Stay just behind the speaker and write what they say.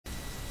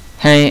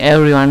Hey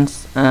everyone,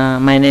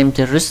 my name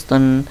is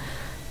Tristan.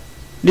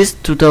 This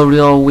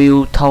tutorial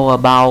will talk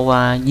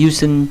about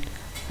using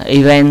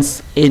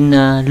events in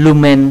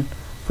Lumen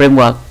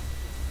Framework.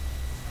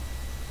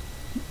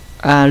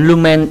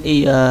 Lumen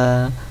is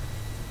a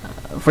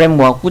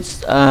framework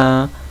which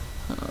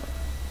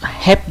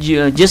help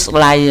you just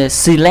like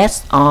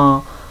select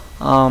or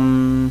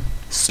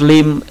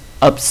slim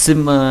up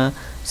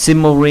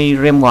summary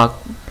framework.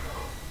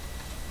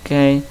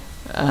 Okay.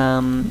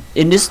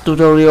 In this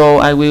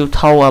tutorial I will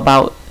talk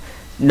about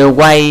the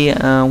way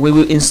we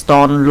will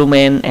install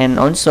Lumen and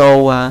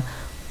also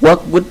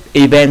work with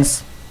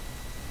events.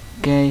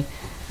 Okay,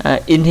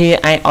 in here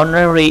I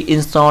already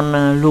installed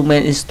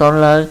Lumen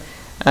installer.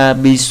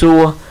 Be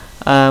sure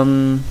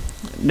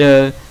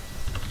the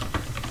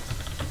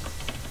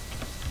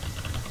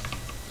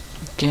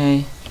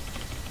okay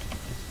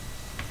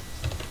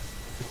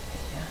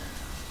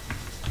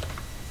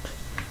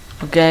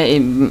okay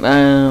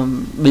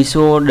be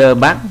sure the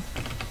back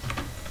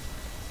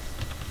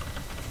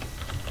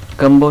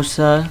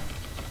composer.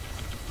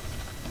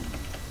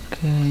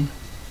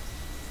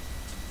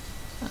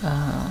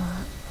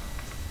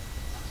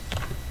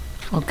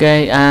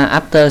 Okay,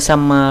 after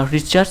some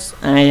research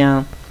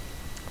I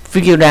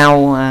figured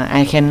out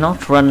I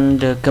cannot run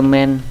the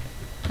command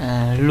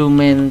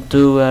Lumen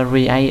to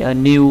create a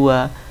new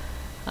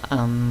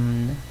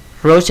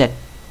project.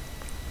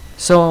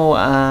 So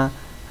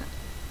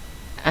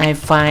I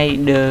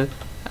find the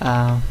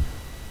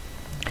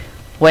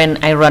when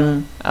I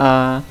run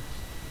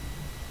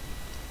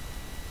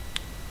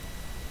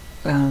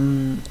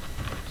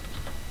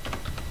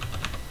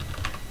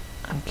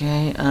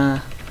okay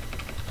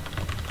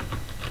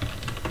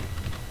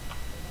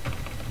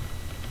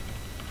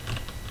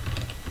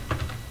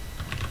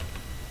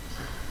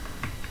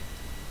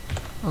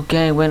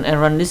okay, when I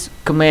run this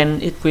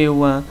command it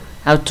will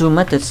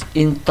automatically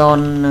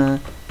install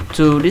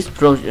to this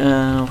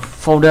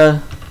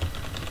folder.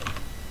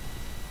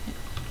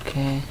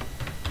 Okay,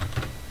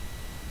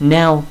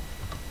 now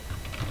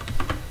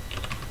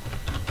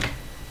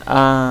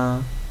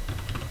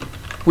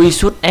we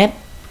should add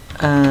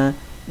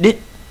this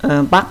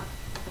bug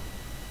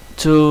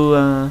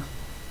to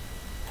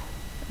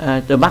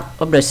the bug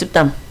of the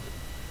system.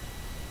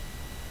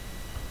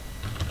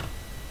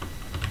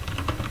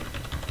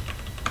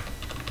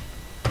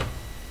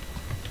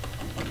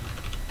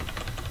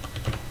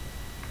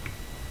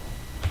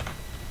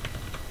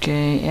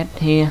 Okay, add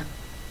here.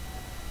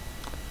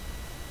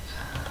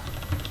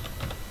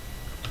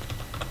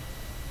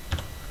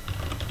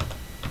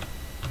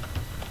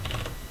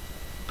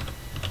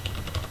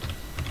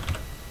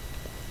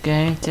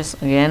 Okay, just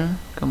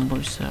again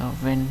composer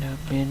vendor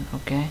bin.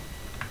 Okay,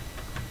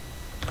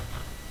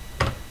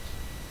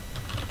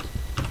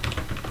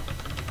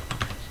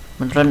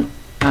 mình run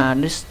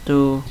this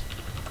to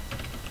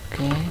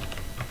okay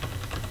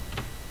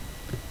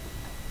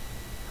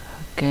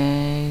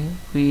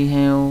we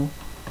have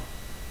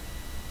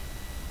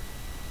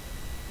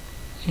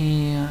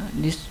here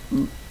this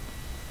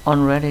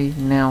already.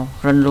 Now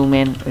run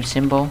Lumen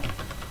example.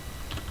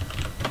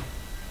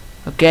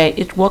 Okay,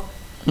 it worked.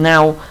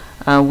 Now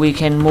we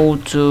can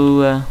move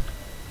to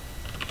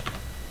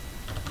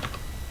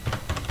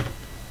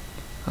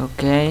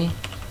okay,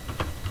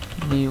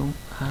 new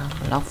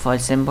block, for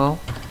example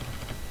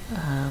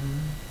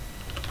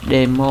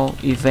demo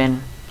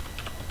event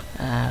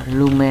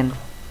Lumen.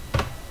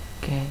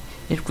 Okay,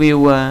 it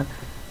will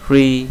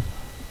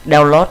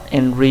re-download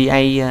and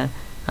create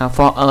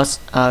for us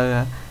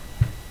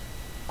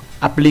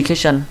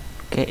application.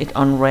 Okay, it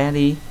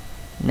already.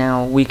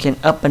 Now we can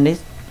open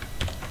it.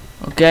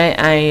 Okay,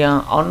 I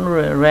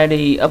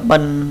already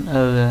open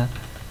a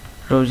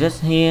project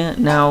here.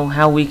 Now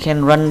how we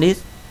can run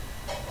this?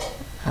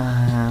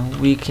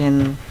 We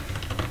can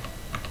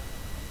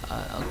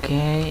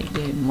okay,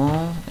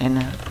 demo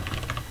and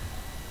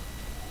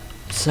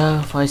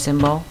so for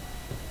example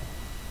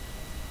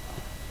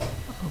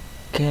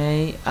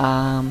okay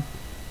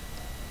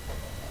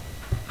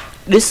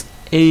this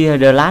is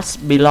the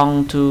last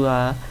belong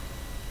to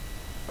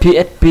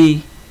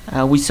PHP.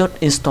 We should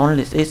install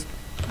it.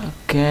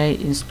 Okay,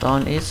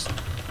 install it.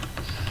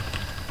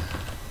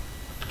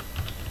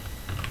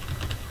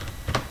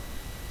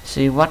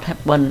 See what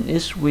happened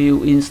is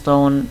we'll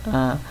install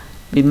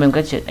Lumen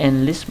gadget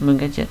and list Lumen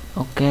gadget.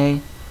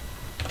 Okay,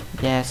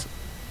 yes.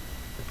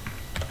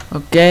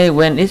 Okay,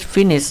 when it's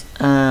finished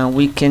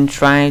we can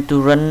try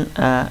to run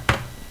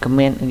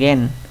command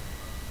again.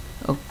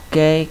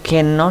 Okay,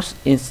 cannot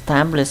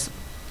establish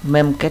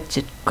mem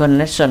gadget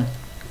connection.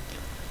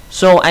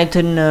 So I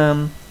think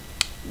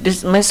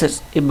this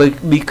message is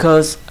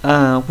because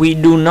we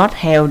do not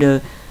have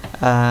the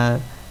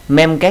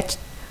memcache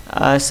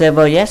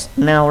server yet.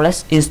 Now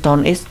let's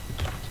install it.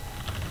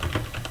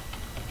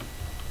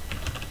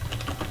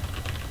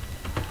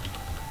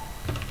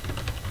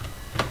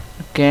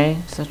 Okay,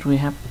 so we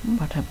have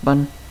what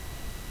happened.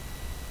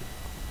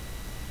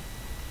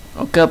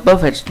 Okay,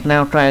 perfect.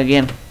 Now try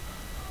again.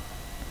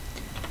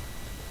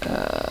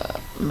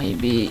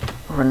 Maybe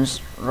runs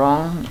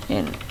wrong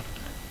and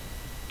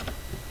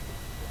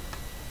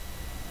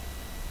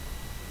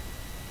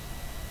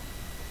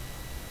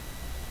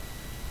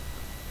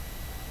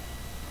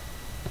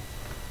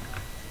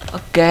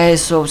Okay,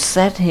 so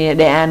set here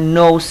there are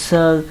no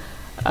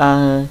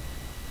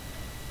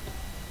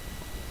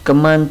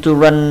command to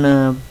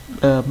run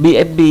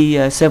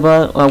BFB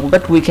server,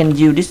 but we can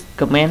use this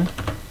command.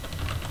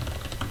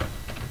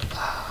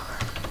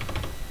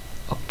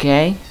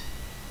 Okay,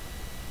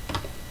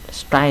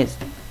 let's try it.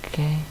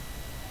 Okay,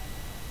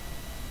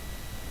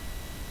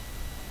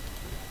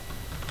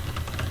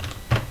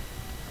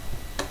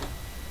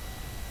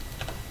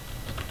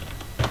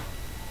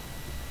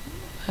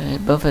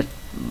 perfect.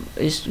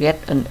 Is get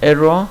an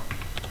error.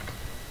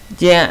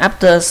 Yeah,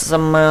 after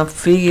some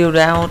figure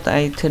out,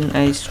 I think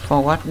I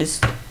forgot this.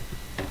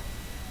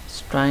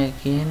 Let's try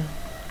again.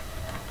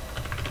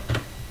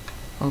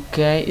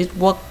 Okay, it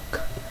worked.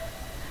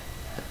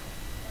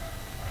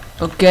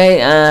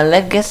 Okay,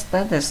 let's get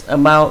started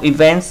about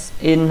events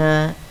in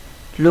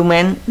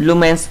Lumen.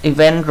 Lumen's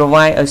event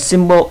provide a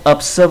symbol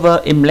of server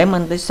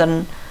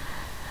implementation.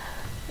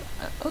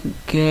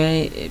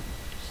 Okay,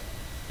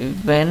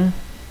 event.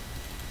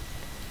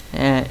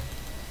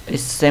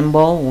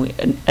 Example,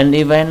 an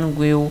event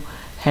will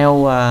have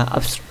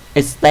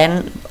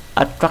extend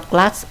a track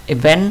class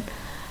event.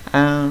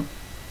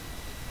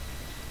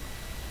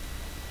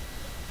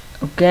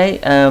 Okay,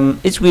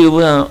 it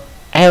will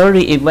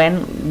every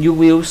event you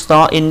will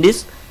store in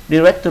this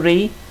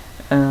directory.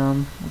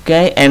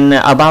 Okay, and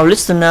about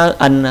listener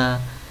and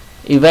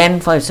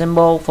event, for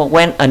example, for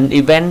when an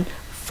event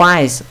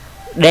files,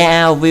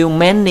 there will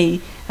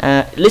many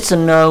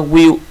listener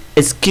will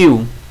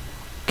execute.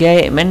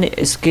 Okay, many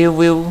skill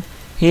will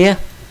here,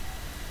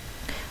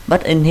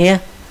 but in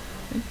here,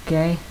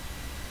 okay,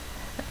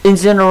 in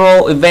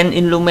general, event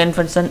in Lumen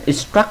function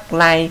is struck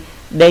like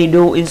they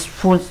do in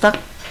full stack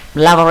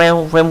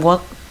Laravel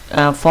framework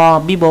for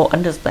people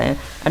understand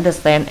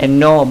and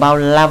know about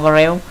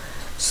Laravel.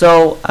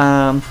 So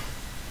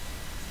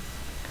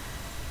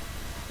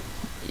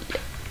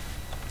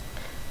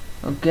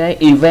okay,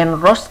 event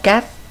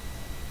broadcast,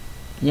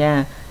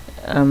 yeah,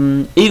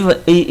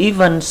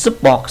 even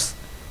subbox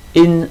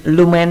in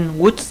Lumen,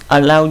 which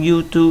allow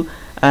you to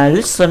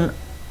listen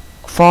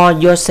for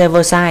your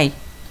server side,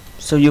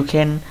 so you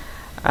can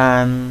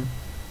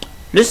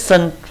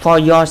listen for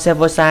your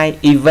server side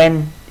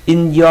event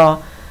in your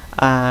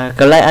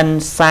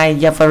client side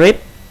JavaScript.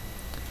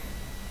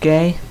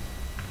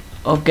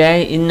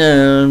 Okay, in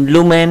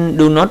Lumen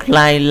do not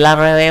like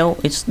Laravel.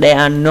 There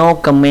are no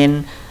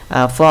command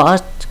for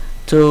us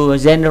to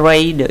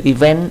generate the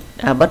event,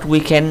 but we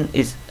can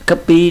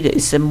copy the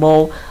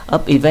symbol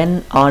of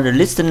event or the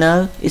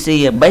listener. Is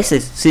a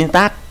basic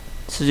syntax,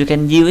 so you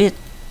can use it.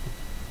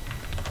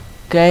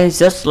 Okay,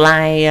 just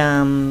like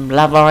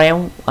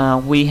Laravel,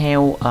 we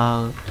have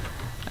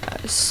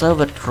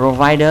service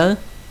provider.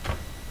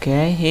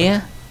 Okay,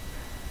 here.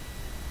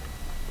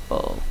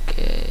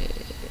 Okay.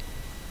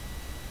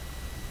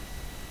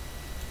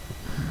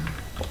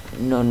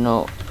 No,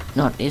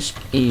 not is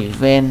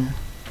event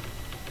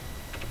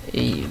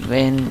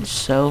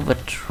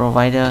service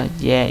provider.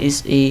 Yeah,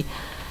 it's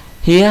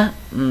here.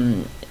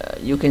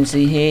 You can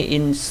see here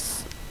in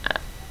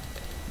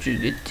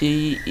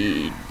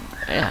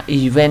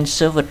event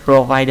service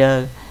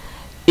provider.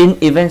 In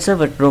event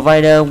service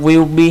provider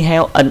will be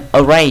have an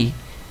array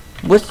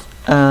with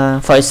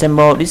for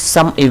example, this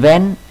some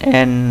event,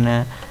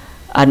 and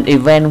an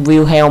event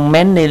will have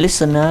many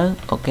listener.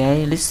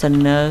 Okay,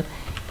 listener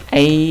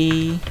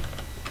A,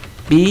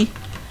 B.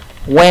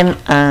 When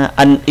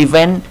an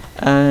event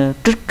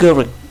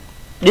triggered,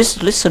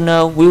 this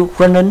listener will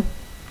run in.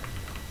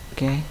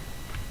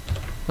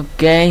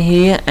 Okay,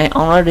 here I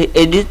already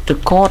edit the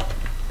code,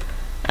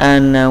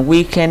 and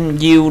we can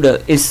use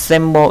the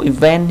example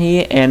event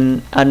here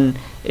and an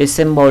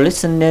example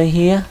listener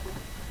here.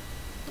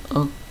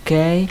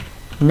 Okay,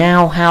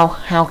 now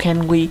how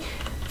can we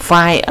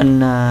find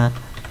an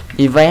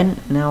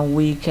event? Now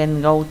we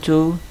can go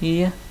to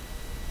here.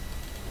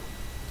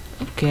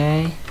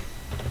 Okay,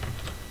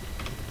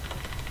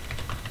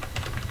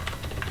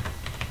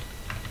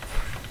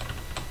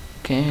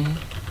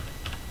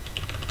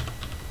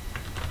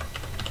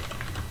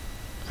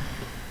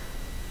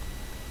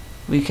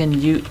 we can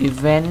use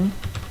event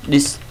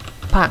this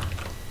part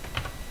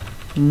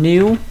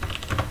new.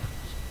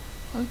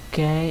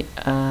 Okay,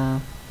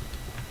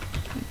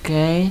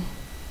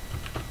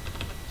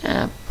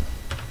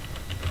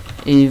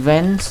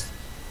 events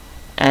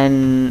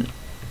and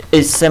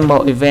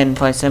example event,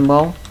 for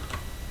example.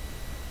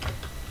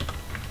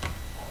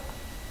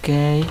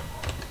 Okay,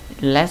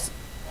 let's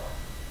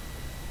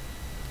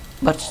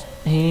but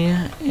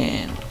here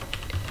and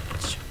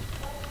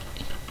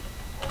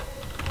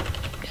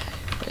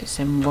for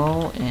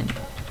example and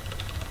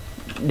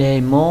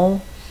demo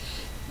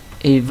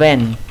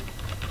event.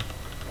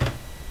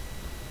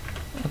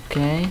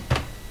 Okay,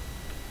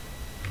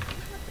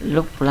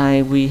 look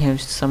like we have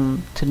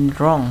something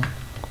wrong.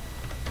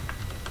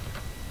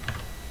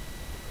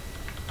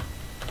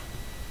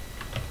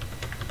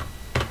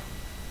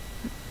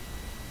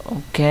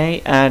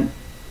 Okay, and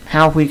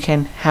how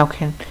can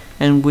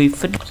and we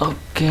fit.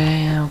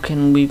 Okay, how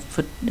can we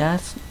fit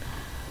that?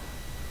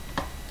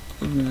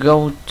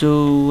 Go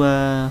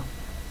to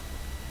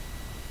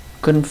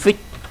config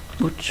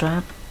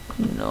bootstrap,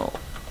 no,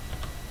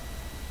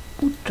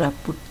 bootstrap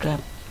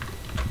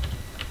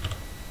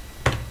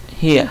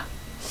here,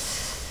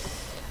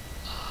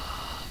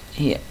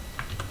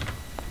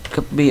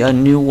 could be a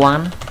new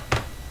one.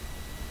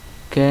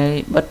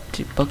 Okay, but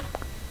debug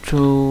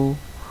true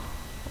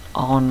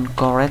on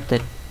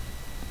corrected.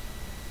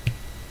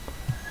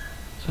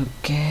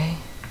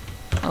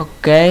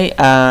 Okay,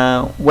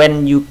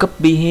 when you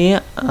copy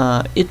here,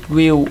 it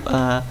will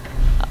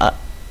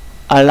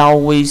allow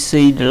we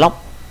see the log,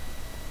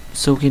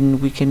 so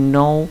we can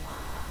know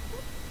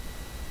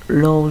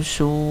low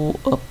show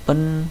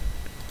open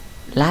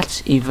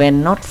last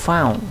event not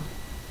found.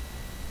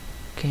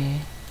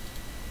 Okay,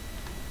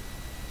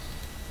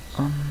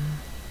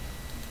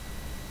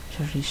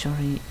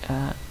 sorry,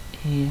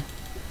 here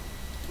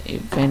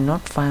event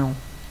not found.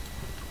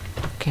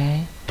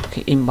 Okay,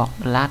 inbox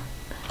the last.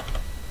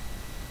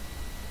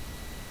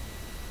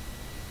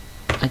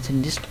 I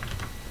think this.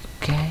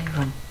 Okay,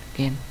 run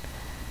again.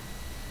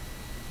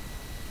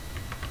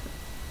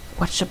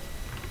 What's up?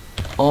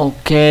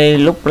 Okay,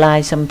 look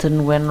like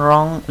something went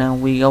wrong. Now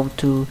we go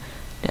to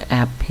the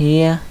app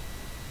here.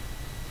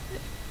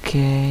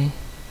 Okay,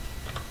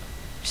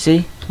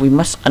 see, we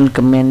must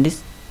uncomment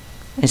this.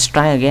 Let's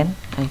try again,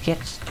 I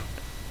guess.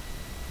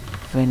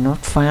 We're not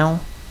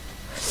found.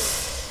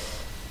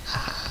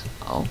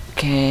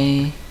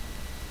 Okay,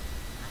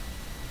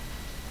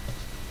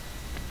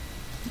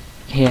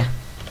 here.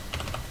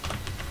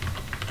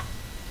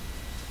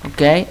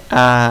 Okay,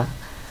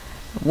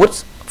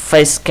 which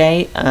phase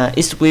case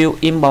it will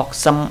inbox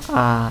some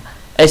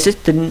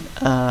existing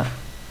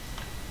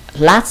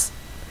last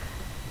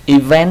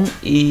event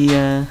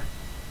in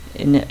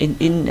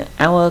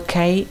our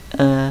case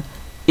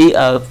is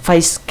a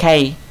phase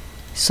case,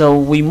 so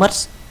we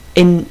must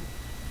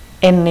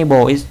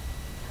enable it.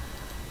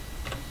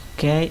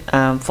 Okay,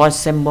 for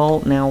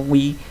example, now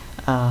we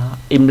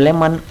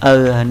implement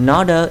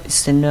another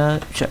extender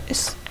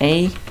just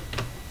a.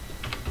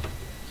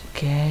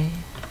 Okay,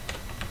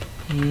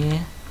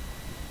 here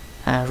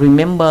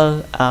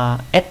remember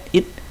add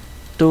it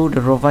to the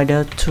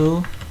provider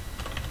too.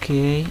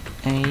 Okay,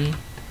 a.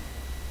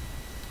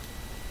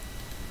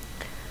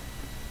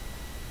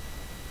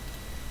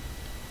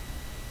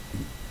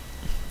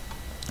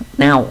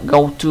 Now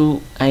go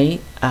to a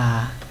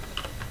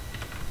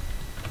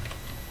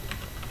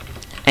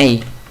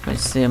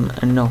let's say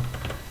no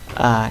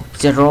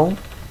 0.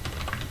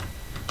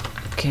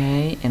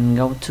 Okay, and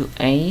go to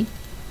a.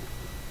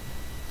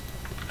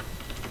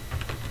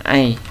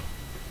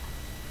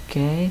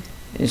 Okay,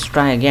 let's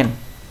try again.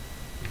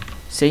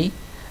 See,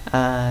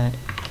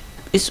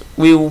 it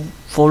will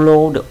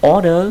follow the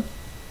order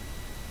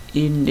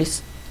in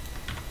this,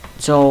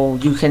 so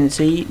you can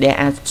see there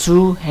are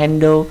two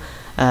handle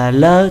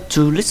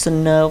to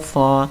listener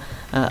for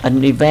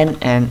an event,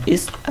 and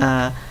it's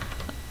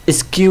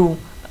queue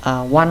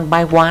one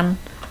by one.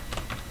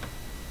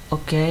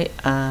 Okay,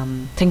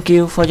 thank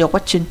you for your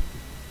watching.